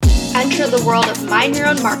enter the world of Mind Your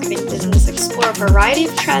Own Marketing Business, explore a variety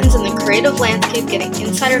of trends in the creative landscape, getting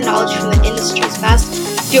insider knowledge from the industry's best.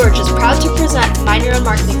 Fjorge is proud to present Mind Your Own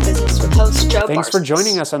Marketing Business with host Joe Thanks Barsness. for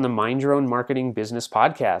joining us on the Mind Your Own Marketing Business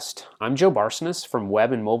podcast. I'm Joe Barsness from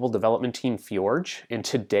web and mobile development team Fjorge, and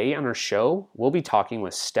today on our show, we'll be talking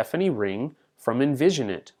with Stephanie Ring from Envision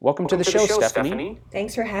It. Welcome to the show, Stephanie.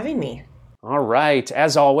 Thanks for having me. All right.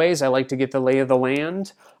 As always, I like to get the lay of the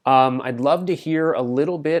land. I'd love to hear a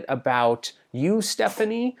little bit about you,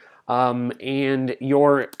 Stephanie, and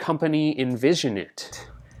your company, Envision It.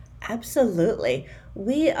 Absolutely.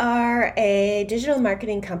 We are a digital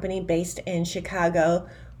marketing company based in Chicago.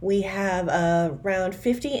 We have around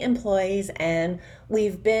 50 employees, and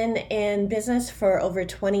we've been in business for over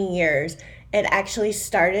 20 years. It actually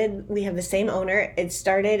started, we have the same owner. It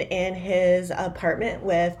started in his apartment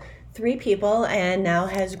with 3 people and now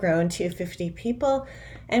has grown to 50 people.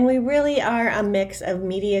 And we really are a mix of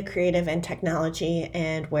media, creative, and technology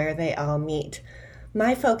and where they all meet.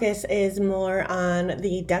 My focus is more on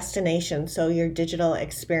the destination, so your digital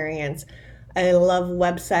experience. I love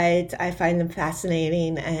websites. I find them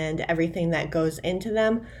fascinating and everything that goes into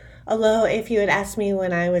them. Although if you had asked me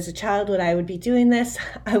when I was a child what I would be doing this,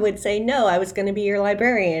 I would say no, I was going to be your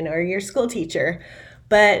librarian or your school teacher.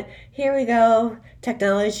 But here we go.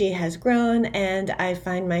 Technology has grown and I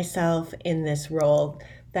find myself in this role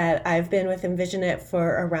that I've been with Envision It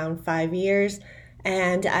for around 5 years.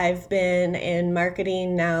 And I've been in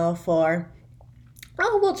marketing now for,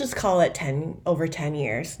 we'll just call it over 10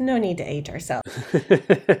 years. No need to age ourselves.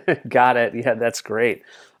 Got it. Yeah, that's great.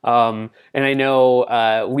 And I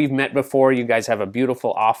know we've met before. You guys have a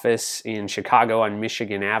beautiful office in Chicago on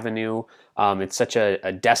Michigan Avenue. It's such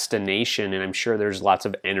a destination, and I'm sure there's lots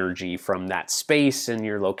of energy from that space and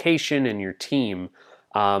your location and your team.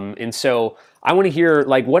 And so I want to hear,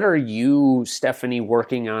 like, what are you, Stephanie,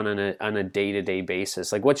 working on a day-to-day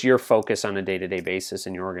basis? Like, what's your focus on a day-to-day basis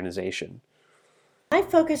in your organization? My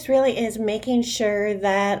focus really is making sure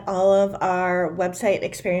that all of our website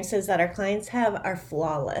experiences that our clients have are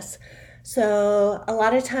flawless. So a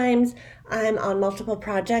lot of times I'm on multiple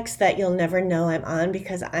projects that you'll never know I'm on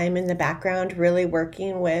because I'm in the background really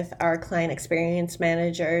working with our client experience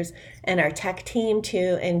managers and our tech team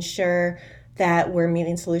to ensure that we're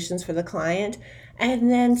meeting solutions for the client. And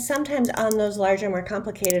then sometimes on those larger, more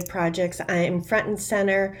complicated projects, I'm front and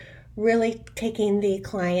center, really taking the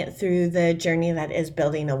client through the journey that is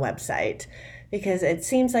building a website, because it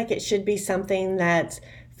seems like it should be something that's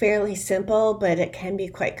fairly simple, but it can be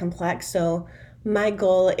quite complex. So my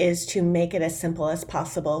goal is to make it as simple as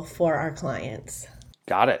possible for our clients.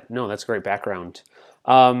 Got it. No, that's great background.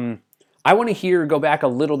 I want to go back a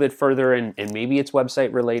little bit further, and maybe it's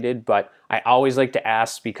website related, but I always like to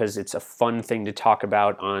ask because it's a fun thing to talk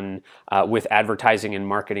about on with advertising and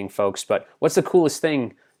marketing folks. But what's the coolest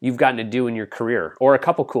thing you've gotten to do in your career, or a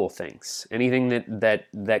couple cool things? Anything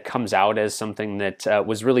that comes out as something that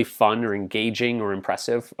was really fun or engaging or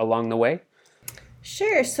impressive along the way?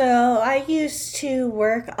 Sure. So I used to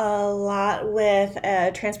work a lot with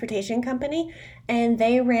a transportation company, and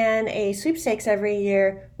they ran a sweepstakes every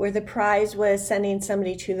year where the prize was sending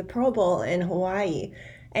somebody to the Pro Bowl in Hawaii.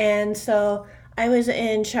 And so I was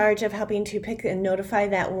in charge of helping to pick and notify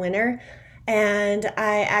that winner. And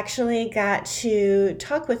I actually got to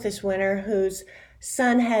talk with this winner whose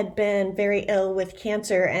son had been very ill with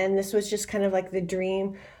cancer, and this was just kind of like the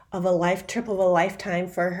dream of trip of a lifetime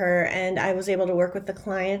for her. And I was able to work with the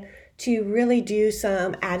client to really do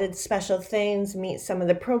some added special things, meet some of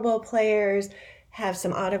the Pro Bowl players, have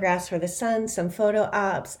some autographs for the son, some photo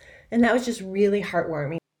ops, and that was just really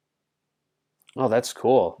heartwarming. Oh, that's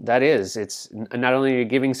cool. That is. It's not only you're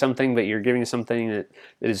giving something, but you're giving something that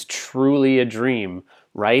is truly a dream,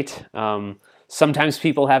 right? Sometimes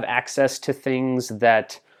people have access to things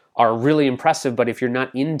that are really impressive, but if you're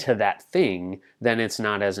not into that thing, then it's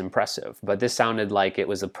not as impressive. But this sounded like it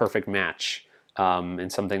was a perfect match,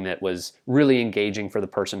 and something that was really engaging for the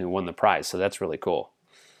person who won the prize. So that's really cool.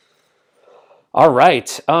 All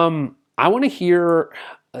right. I want to hear,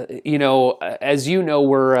 as you know,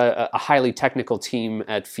 we're a highly technical team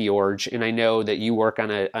at Fjorge, and I know that you work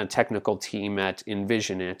on a technical team at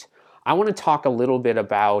Envision It. I want to talk a little bit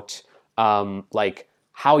about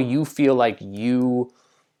how you feel like you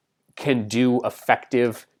can do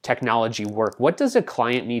effective technology work. What does a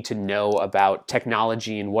client need to know about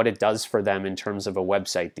technology and what it does for them in terms of a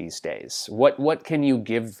website these days? What can you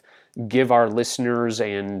give our listeners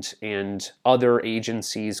and other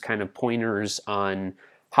agencies kind of pointers on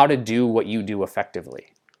how to do what you do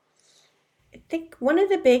effectively? I think one of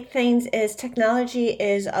the big things is technology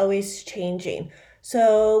is always changing.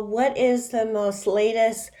 So what is the most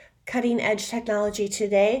latest cutting edge technology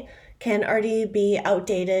today can already be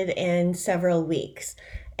outdated in several weeks.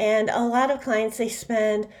 And a lot of clients, they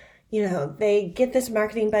spend, they get this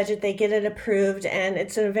marketing budget, they get it approved, and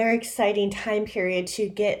it's a very exciting time period to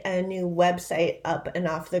get a new website up and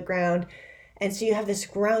off the ground. And so you have this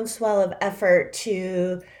groundswell of effort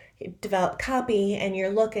to develop copy and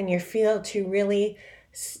your look and your feel to really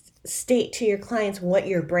state to your clients what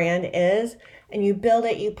your brand is. And you build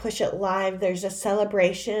it, you push it live, there's a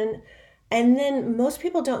celebration. And then most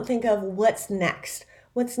people don't think of what's next.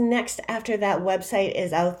 What's next after that website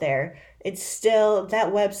is out there? It's still,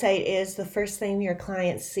 that website is the first thing your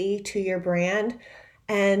clients see to your brand.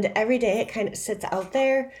 And every day it kind of sits out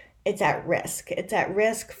there. It's at risk. It's at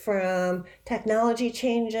risk from technology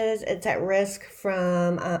changes. It's at risk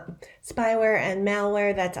from spyware and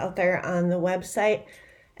malware that's out there on the website.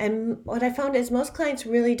 And what I found is most clients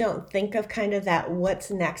really don't think of kind of that what's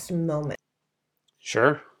next moment.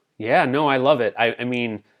 Sure. Yeah, no, I love it. I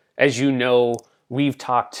mean, as you know, we've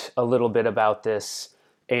talked a little bit about this,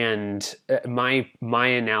 and my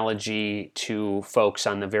analogy to folks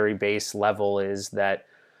on the very base level is that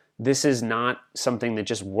this is not something that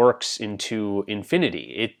just works into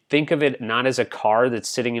infinity. Think of it not as a car that's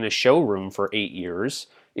sitting in a showroom for 8 years.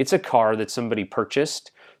 It's a car that somebody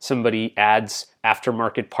purchased, somebody adds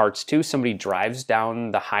aftermarket parts to, somebody drives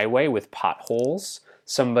down the highway with potholes,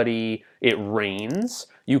 it rains.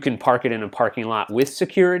 You can park it in a parking lot with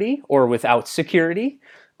security or without security.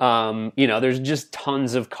 There's just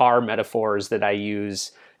tons of car metaphors that I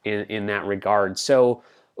use in that regard. So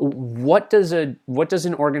what does an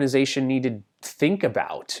organization need to think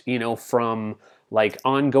about, from like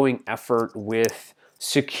ongoing effort with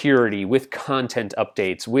security, with content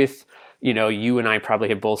updates, with, you and I probably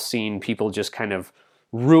have both seen people just kind of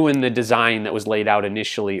ruin the design that was laid out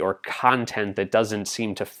initially, or content that doesn't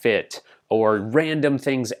seem to fit, or random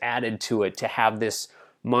things added to it to have this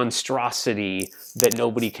monstrosity that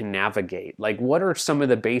nobody can navigate. Like, what are some of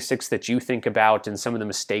the basics that you think about and some of the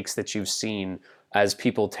mistakes that you've seen as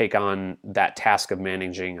people take on that task of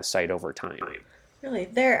managing a site over time? Really,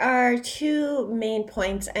 there are two main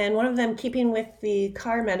points, and one of them, keeping with the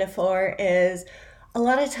car metaphor, is a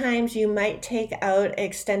lot of times you might take out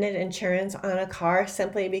extended insurance on a car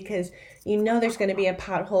simply because there's going to be a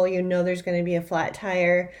pothole, there's going to be a flat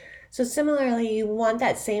tire. So similarly, you want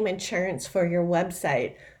that same insurance for your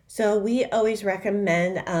website. So we always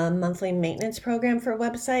recommend a monthly maintenance program for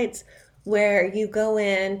websites where you go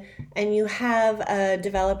in and you have a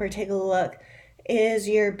developer take a look. Is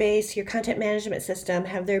your content management system,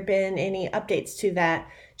 have there been any updates to that?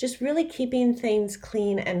 Just really keeping things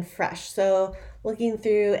clean and fresh. So looking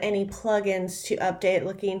through any plugins to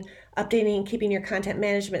updating, keeping your content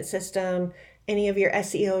management system, any of your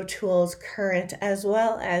SEO tools current, as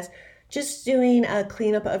well as just doing a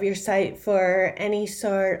cleanup of your site for any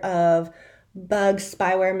sort of bugs,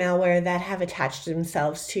 spyware, malware that have attached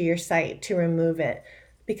themselves to your site, to remove it.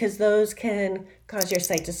 Because those can cause your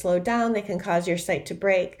site to slow down, they can cause your site to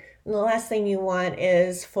break. And the last thing you want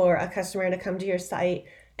is for a customer to come to your site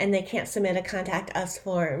and they can't submit a contact us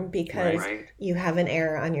form because you have an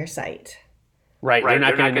error on your site. Right. They're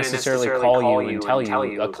not going to necessarily call you and tell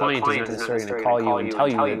you. A client is not necessarily going to call you and tell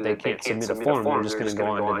you that they can't submit a form. They're just going to go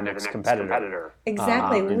on to the next competitor.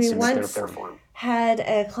 Exactly. We once had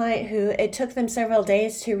a client who it took them several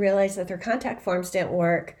days to realize that their contact forms didn't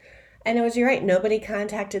work. And it was, you're right, nobody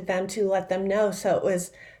contacted them to let them know. So it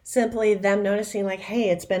was simply them noticing like, hey,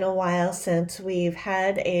 it's been a while since we've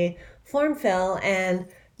had a form fill, and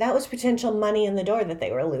that was potential money in the door that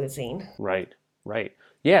they were losing. Right.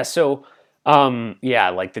 Yeah, so,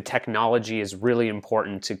 like the technology is really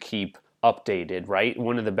important to keep updated, right?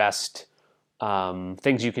 One of the best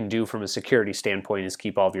things you can do from a security standpoint is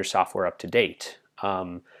keep all of your software up to date.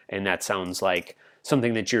 And that sounds like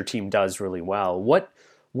something that your team does really well.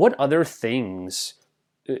 What other things,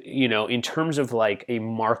 in terms of like a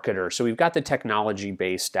marketer? So we've got the technology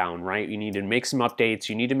base down, right? You need to make some updates.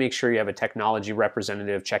 You need to make sure you have a technology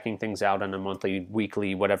representative checking things out on a monthly,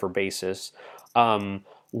 weekly, whatever basis.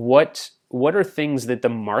 What are things that the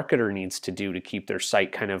marketer needs to do to keep their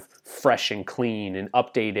site kind of fresh and clean and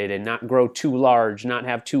updated and not grow too large, not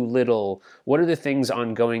have too little? What are the things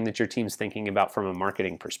ongoing that your team's thinking about from a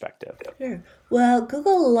marketing perspective? Sure. Well,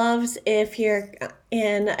 Google loves if you're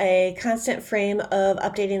in a constant frame of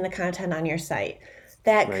updating the content on your site.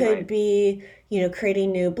 That could be,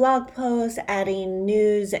 creating new blog posts, adding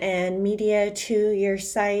news and media to your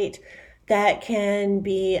site. That can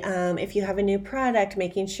be, if you have a new product,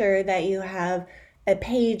 making sure that you have a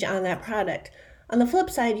page on that product. On the flip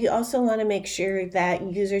side, you also want to make sure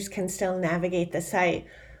that users can still navigate the site.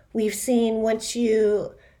 We've seen once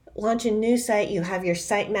you launch a new site, you have your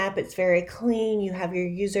sitemap, it's very clean, you have your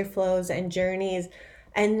user flows and journeys.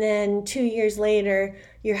 And then 2 years later,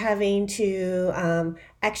 you're having to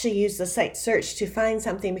actually use the site search to find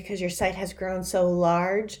something because your site has grown so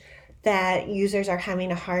large that users are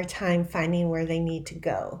having a hard time finding where they need to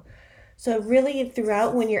go. So really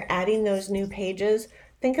throughout when you're adding those new pages,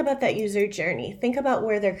 think about that user journey. Think about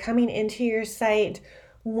where they're coming into your site,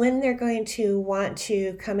 when they're going to want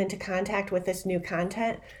to come into contact with this new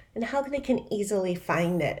content, and how they can easily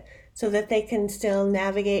find it so that they can still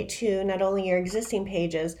navigate to not only your existing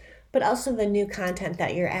pages, but also the new content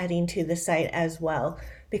that you're adding to the site as well.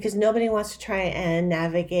 Because nobody wants to try and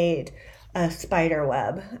navigate a spider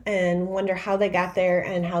web and wonder how they got there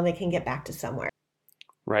and how they can get back to somewhere.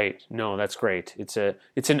 Right. No, that's great. It's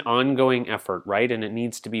an ongoing effort, right? And it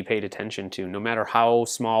needs to be paid attention to. No matter how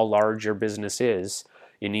small, large your business is,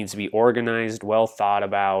 it needs to be organized, well thought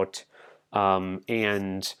about,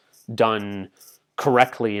 and done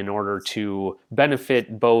correctly in order to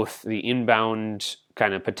benefit both the inbound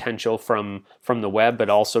kind of potential from the web, but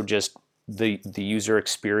also just the user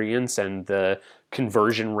experience and the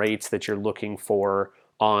conversion rates that you're looking for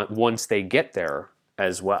on once they get there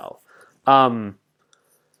as well.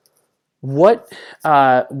 What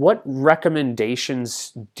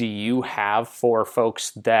recommendations do you have for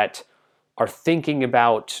folks that are thinking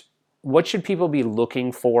about what should people be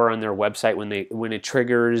looking for on their website when it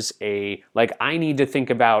triggers like I need to think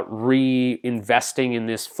about reinvesting in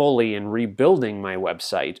this fully and rebuilding my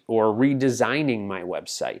website or redesigning my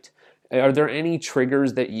website? Are there any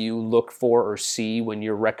triggers that you look for or see when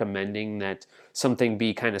you're recommending that something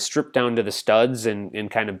be kind of stripped down to the studs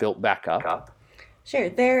and kind of built back up? Sure.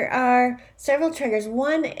 There are several triggers.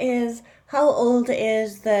 One is how old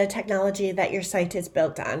is the technology that your site is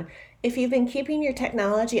built on? If you've been keeping your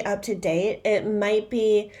technology up to date, it might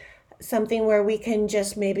be something where we can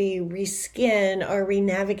just maybe reskin or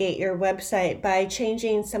re-navigate your website by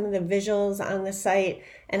changing some of the visuals on the site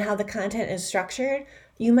and how the content is structured.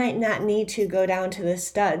 You might not need to go down to the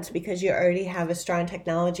studs because you already have a strong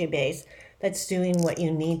technology base that's doing what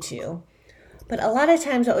you need to. But a lot of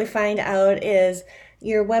times what we find out is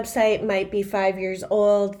your website might be 5 years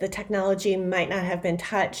old, the technology might not have been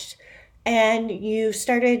touched, and you've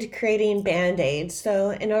started creating Band-Aids.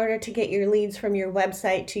 So in order to get your leads from your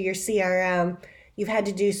website to your CRM, you've had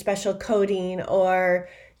to do special coding or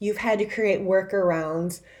you've had to create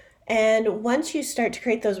workarounds. And once you start to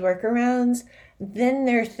create those workarounds, then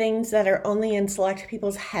there are things that are only in select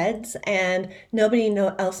people's heads and nobody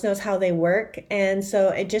else knows how they work. And so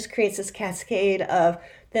it just creates this cascade of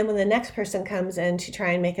then when the next person comes in to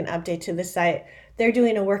try and make an update to the site, they're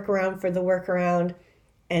doing a workaround for the workaround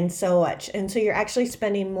and so much. And so you're actually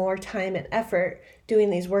spending more time and effort doing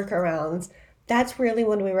these workarounds. That's really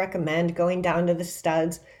when we recommend going down to the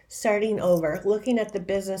studs, starting over, looking at the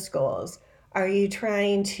business goals. Are you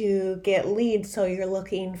trying to get leads? So you're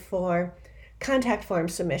looking for contact form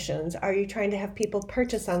submissions. Are you trying to have people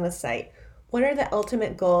purchase on the site? What are the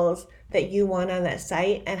ultimate goals that you want on that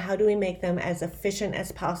site, and how do we make them as efficient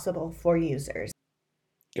as possible for users?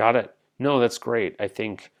 Got it. No, that's great. I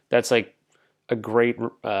think that's like a great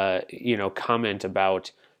comment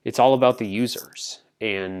about it's all about the users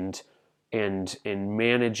and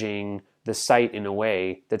managing the site in a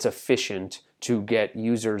way that's efficient to get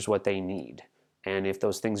users what they need. And if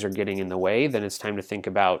those things are getting in the way, then it's time to think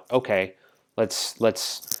about, okay,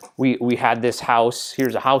 we had this house,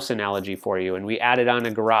 here's a house analogy for you, and we added on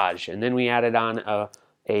a garage, and then we added on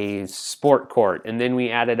a sport court, and then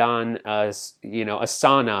we added on a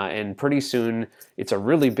sauna, and pretty soon it's a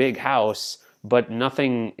really big house, but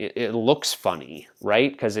nothing, it looks funny,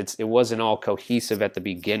 right? Because it wasn't all cohesive at the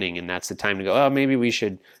beginning, and that's the time to go, oh, maybe we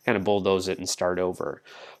should kind of bulldoze it and start over.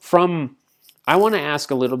 I want to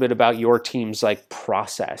ask a little bit about your team's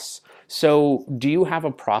process. So do you have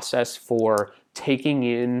a process for taking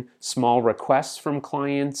in small requests from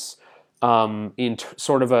clients in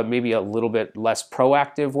sort of maybe a little bit less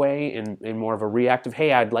proactive way and more of a reactive,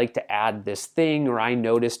 hey, I'd like to add this thing, or I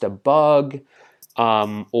noticed a bug,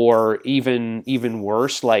 or even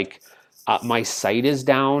worse, my site is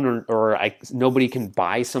down or nobody can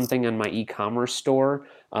buy something on my e-commerce store.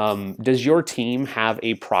 Does your team have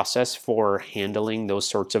a process for handling those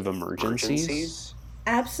sorts of emergencies?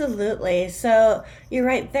 Absolutely. So you're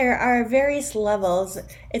right, there are various levels.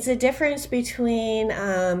 It's a difference between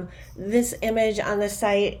this image on the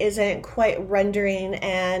site isn't quite rendering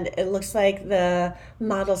and it looks like the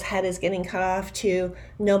model's head is getting cut off to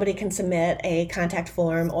nobody can submit a contact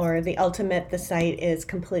form, or the ultimate, the site is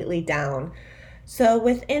completely down. So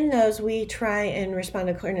within those, we try and respond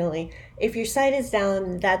accordingly. If your site is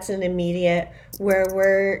down, that's an immediate where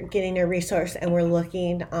we're getting a resource and we're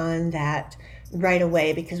looking on that right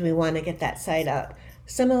away because we want to get that site up.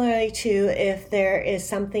 Similarly to if there is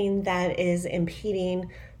something that is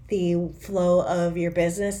impeding the flow of your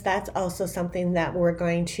business, that's also something that we're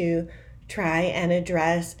going to try and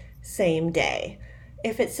address same day.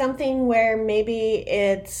 If it's something where maybe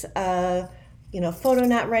it's photo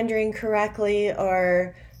not rendering correctly,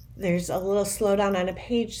 or there's a little slowdown on a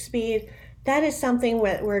page speed, that is something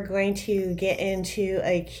that we're going to get into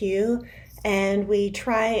a queue, and we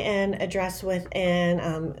try and address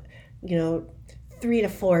within 3 to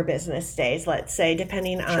 4 business days, let's say,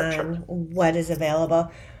 depending on what is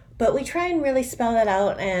available. But we try and really spell that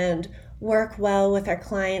out and work well with our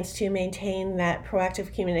clients to maintain that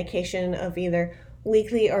proactive communication of either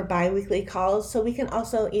weekly or bi-weekly calls, so we can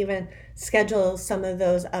also even schedule some of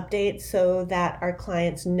those updates so that our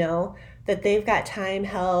clients know that they've got time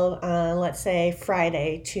held on, let's say,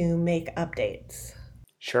 Friday to make updates.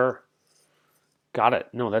 Sure. Got it.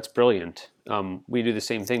 No, that's brilliant. We do the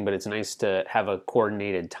same thing, but it's nice to have a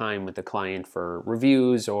coordinated time with the client for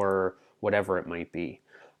reviews or whatever it might be.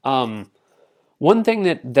 One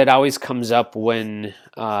thing that always comes up when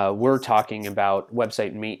we're talking about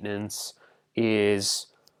website maintenance is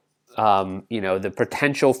the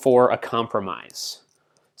potential for a compromise.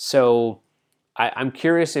 So I'm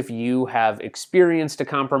curious if you have experienced a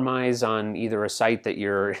compromise on either a site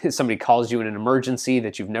that somebody calls you in an emergency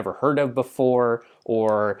that you've never heard of before,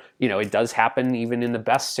 or it does happen even in the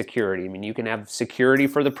best security. I mean, you can have security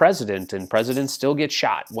for the president, and presidents still get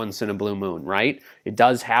shot once in a blue moon, right? It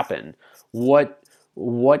does happen. What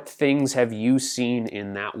things have you seen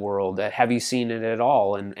in that world? Have you seen it at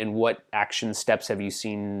all? And what action steps have you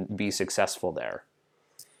seen be successful there?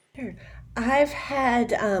 Sure. I've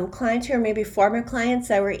had clients who are maybe former clients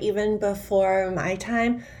that were even before my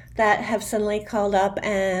time that have suddenly called up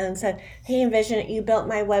and said, "Hey, Envision, you built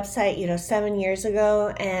my website, 7 years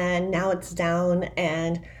ago, and now it's down,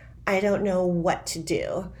 and I don't know what to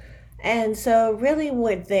do." And so really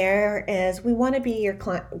what there is, we want to be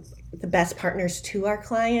the best partners to our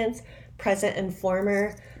clients, present and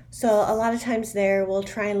former. So a lot of times there, we'll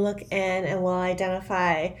try and look in and we'll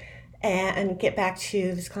identify and get back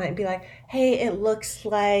to this client and be like, "Hey, it looks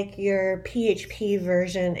like your PHP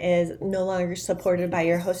version is no longer supported by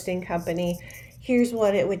your hosting company. Here's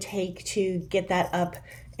what it would take to get that up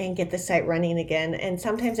and get the site running again." And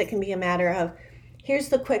sometimes it can be a matter of, here's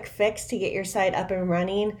the quick fix to get your site up and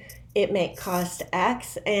running. It may cost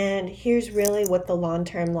X, and here's really what the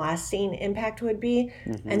long-term lasting impact would be,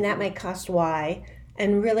 and that might cost Y.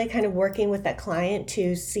 And really kind of working with that client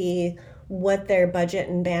to see what their budget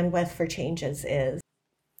and bandwidth for changes is.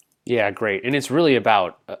 Yeah, great. And it's really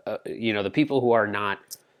about, the people who are not,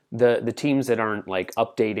 the teams that aren't like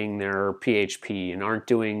updating their PHP and aren't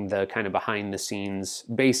doing the kind of behind the scenes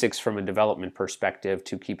basics from a development perspective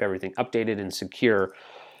to keep everything updated and secure.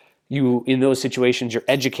 In those situations, you're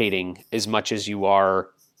educating as much as you are,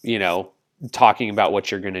 talking about what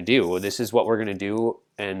you're going to do. This is what we're going to do,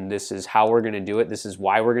 and this is how we're going to do it. This is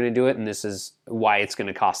why we're going to do it, and this is why it's going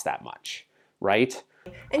to cost that much, right?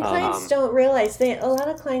 And clients don't realize, a lot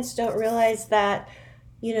of clients don't realize that,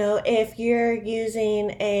 if you're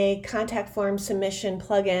using a contact form submission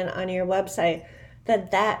plugin on your website, that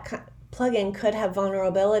plugin could have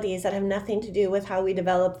vulnerabilities that have nothing to do with how we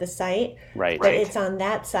develop the site. Right. But it's on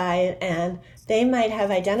that side, and they might have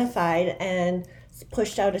identified and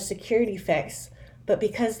pushed out a security fix. But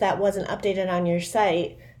because that wasn't updated on your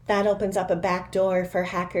site, that opens up a back door for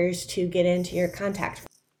hackers to get into your contact.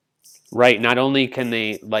 Right. Not only can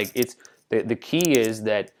they, it's the key is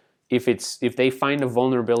that if they find a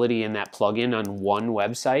vulnerability in that plugin on one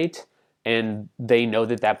website, and they know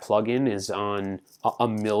that plugin is on a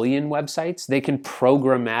million websites, they can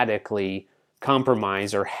programmatically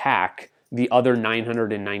compromise or hack the other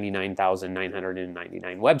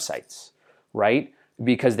 999,999 websites, right?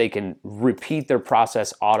 Because they can repeat their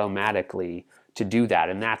process automatically to do that.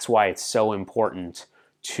 And that's why it's so important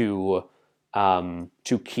to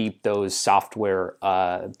keep those software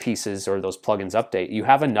pieces or those plugins update. You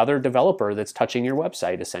have another developer that's touching your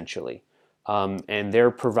website essentially. And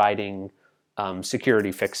they're providing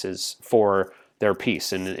security fixes for their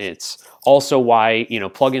piece. And it's also why,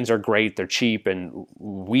 plugins are great, they're cheap, and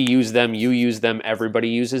we use them, you use them, everybody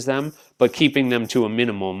uses them, but keeping them to a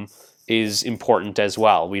minimum is important as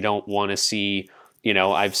well. We don't want to see,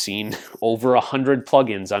 I've seen over 100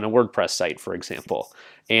 plugins on a WordPress site, for example.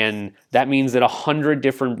 And that means that 100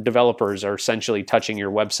 different developers are essentially touching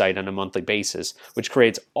your website on a monthly basis, which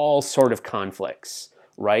creates all sort of conflicts,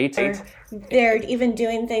 right? Or they're even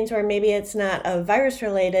doing things where maybe it's not a virus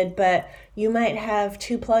related, but you might have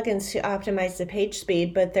two plugins to optimize the page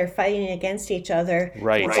speed, but they're fighting against each other.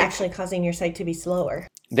 Right. It's actually causing your site to be slower.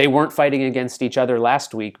 They weren't fighting against each other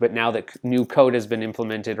last week, but now that new code has been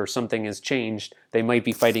implemented or something has changed, they might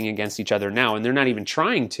be fighting against each other now. And they're not even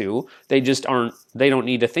trying to. They just aren't, they don't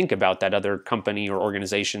need to think about that other company or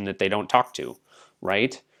organization that they don't talk to,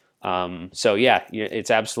 right? So yeah,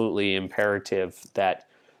 it's absolutely imperative that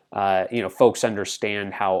folks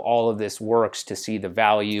understand how all of this works to see the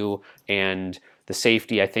value and the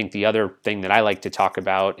safety. I think the other thing that I like to talk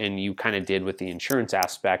about, and you kind of did with the insurance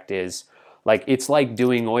aspect, is like it's like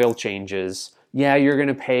doing oil changes. Yeah, you're going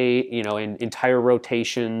to pay, in entire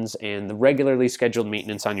rotations, and the regularly scheduled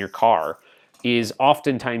maintenance on your car is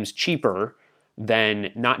oftentimes cheaper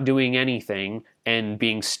than not doing anything and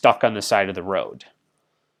being stuck on the side of the road.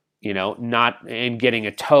 Not and getting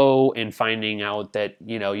a tow and finding out that,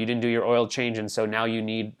 you didn't do your oil change, and so now you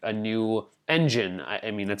need a new engine. I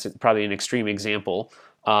mean, that's probably an extreme example.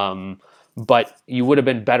 But you would have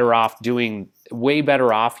been way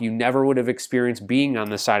better off. You never would have experienced being on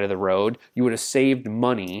the side of the road. You would have saved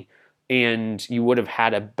money and you would have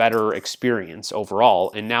had a better experience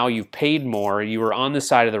overall. And now you've paid more, you were on the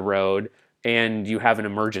side of the road, and you have an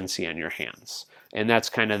emergency on your hands. And that's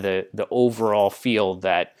kind of the overall feel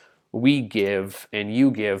that we give and you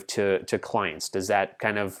give to clients. Does that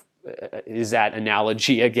is that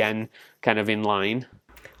analogy again kind of in line?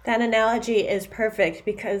 That analogy is perfect,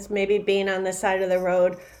 because maybe being on the side of the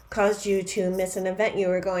road caused you to miss an event you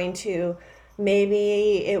were going to.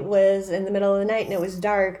 Maybe it was in the middle of the night and it was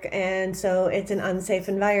dark, and so it's an unsafe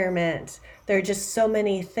environment. There are just so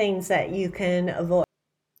many things that you can avoid.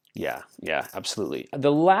 Yeah, absolutely.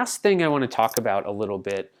 The last thing I want to talk about a little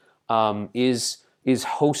bit is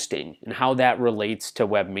hosting and how that relates to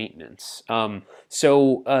web maintenance.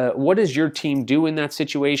 So what does your team do in that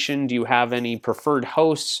situation? Do you have any preferred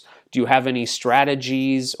hosts? Do you have any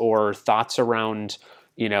strategies or thoughts around,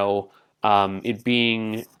 it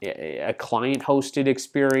being a client-hosted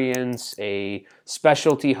experience, a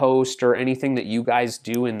specialty host, or anything that you guys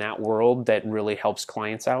do in that world that really helps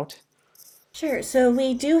clients out? Sure. So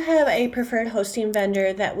we do have a preferred hosting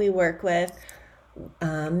vendor that we work with.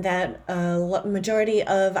 That majority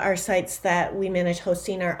of our sites that we manage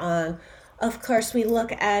hosting are on. Of course, we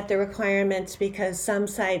look at the requirements, because some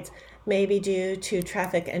sites may be due to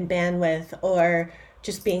traffic and bandwidth, or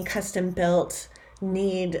just being custom built,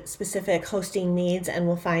 need specific hosting needs, and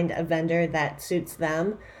we'll find a vendor that suits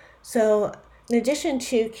them. So in addition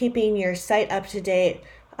to keeping your site up to date,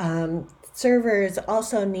 servers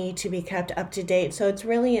also need to be kept up to date. So it's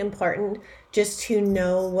really important just to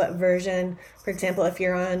know what version, for example, if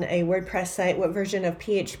you're on a WordPress site, what version of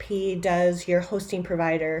PHP does your hosting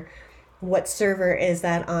provider, what server is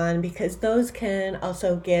that on, because those can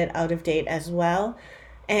also get out of date as well.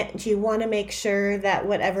 And you want to make sure that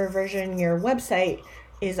whatever version your website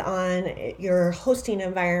is on, your hosting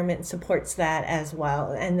environment supports that as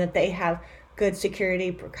well, and that they have good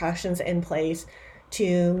security precautions in place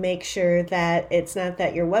to make sure that it's not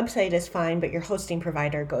that your website is fine, but your hosting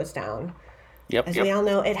provider goes down. As we all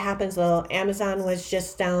know, it happens though. Amazon was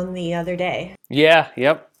just down the other day. Yeah,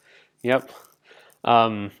 yep.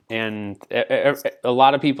 And a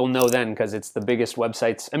lot of people know then, because it's the biggest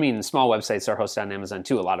websites. I mean, small websites are hosted on Amazon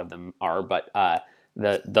too. A lot of them are, but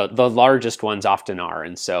the largest ones often are.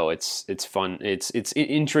 And so it's fun. It's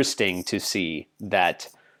interesting to see that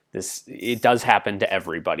it does happen to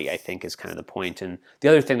everybody, I think, is kind of the point. And the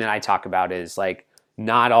other thing that I talk about is, like,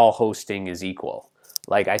 not all hosting is equal.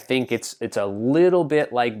 Like, I think it's a little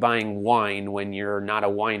bit like buying wine when you're not a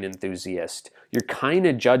wine enthusiast. You're kind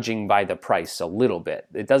of judging by the price a little bit.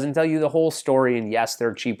 It doesn't tell you the whole story. And yes, there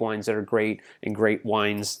are cheap wines that are great, and great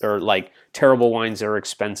wines, or like terrible wines that are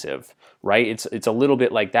expensive, right? It's a little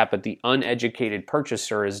bit like that, but the uneducated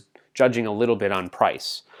purchaser is judging a little bit on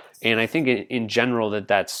price. And I think in general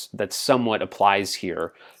that somewhat applies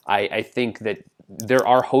here. I think that there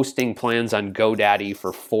are hosting plans on GoDaddy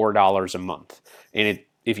for $4 a month. And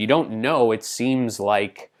if you don't know, it seems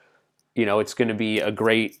like, it's going to be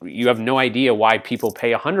you have no idea why people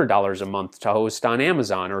pay $100 a month to host on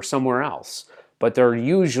Amazon or somewhere else. But there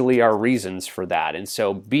usually are reasons for that. And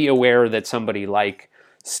so be aware that somebody like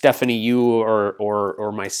Stephanie, you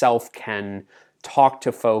or myself can talk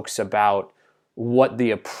to folks about what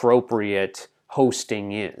the appropriate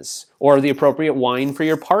hosting is, or the appropriate wine for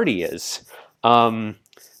your party is,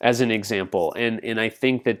 as an example. And I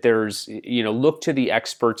think that there's, look to the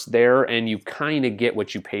experts there, and you kind of get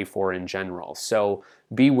what you pay for in general. So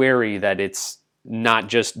be wary that it's not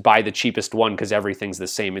just buy the cheapest one because everything's the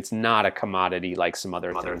same. It's not a commodity like some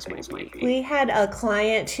other things might be. We had a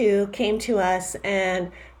client who came to us,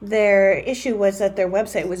 and their issue was that their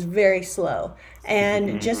website was very slow.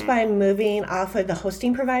 And just by moving off of the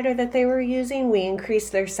hosting provider that they were using, we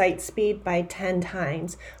increased their site speed by 10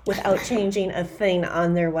 times without changing a thing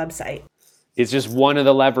on their website. It's just one of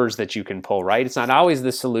the levers that you can pull, right? It's not always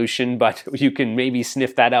the solution, but you can maybe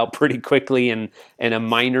sniff that out pretty quickly, and a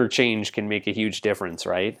minor change can make a huge difference,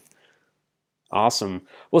 right? Awesome.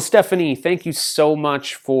 Well, Stephanie, thank you so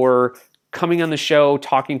much for coming on the show,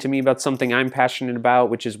 talking to me about something I'm passionate about,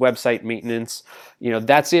 which is website maintenance.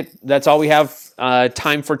 That's it. That's all we have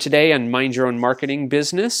time for today on Mind Your Own Marketing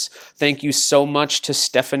Business. Thank you so much to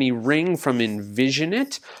Stephanie Ring from Envision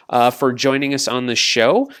It for joining us on the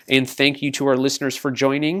show. And thank you to our listeners for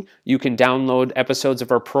joining. You can download episodes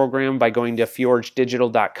of our program by going to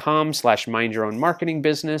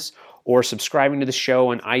fjorddigital.com/mindyourownmarketingbusiness or subscribing to the show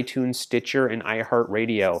on iTunes, Stitcher, and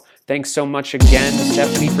iHeartRadio. Thanks so much again,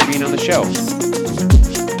 Stephanie, for being on the show.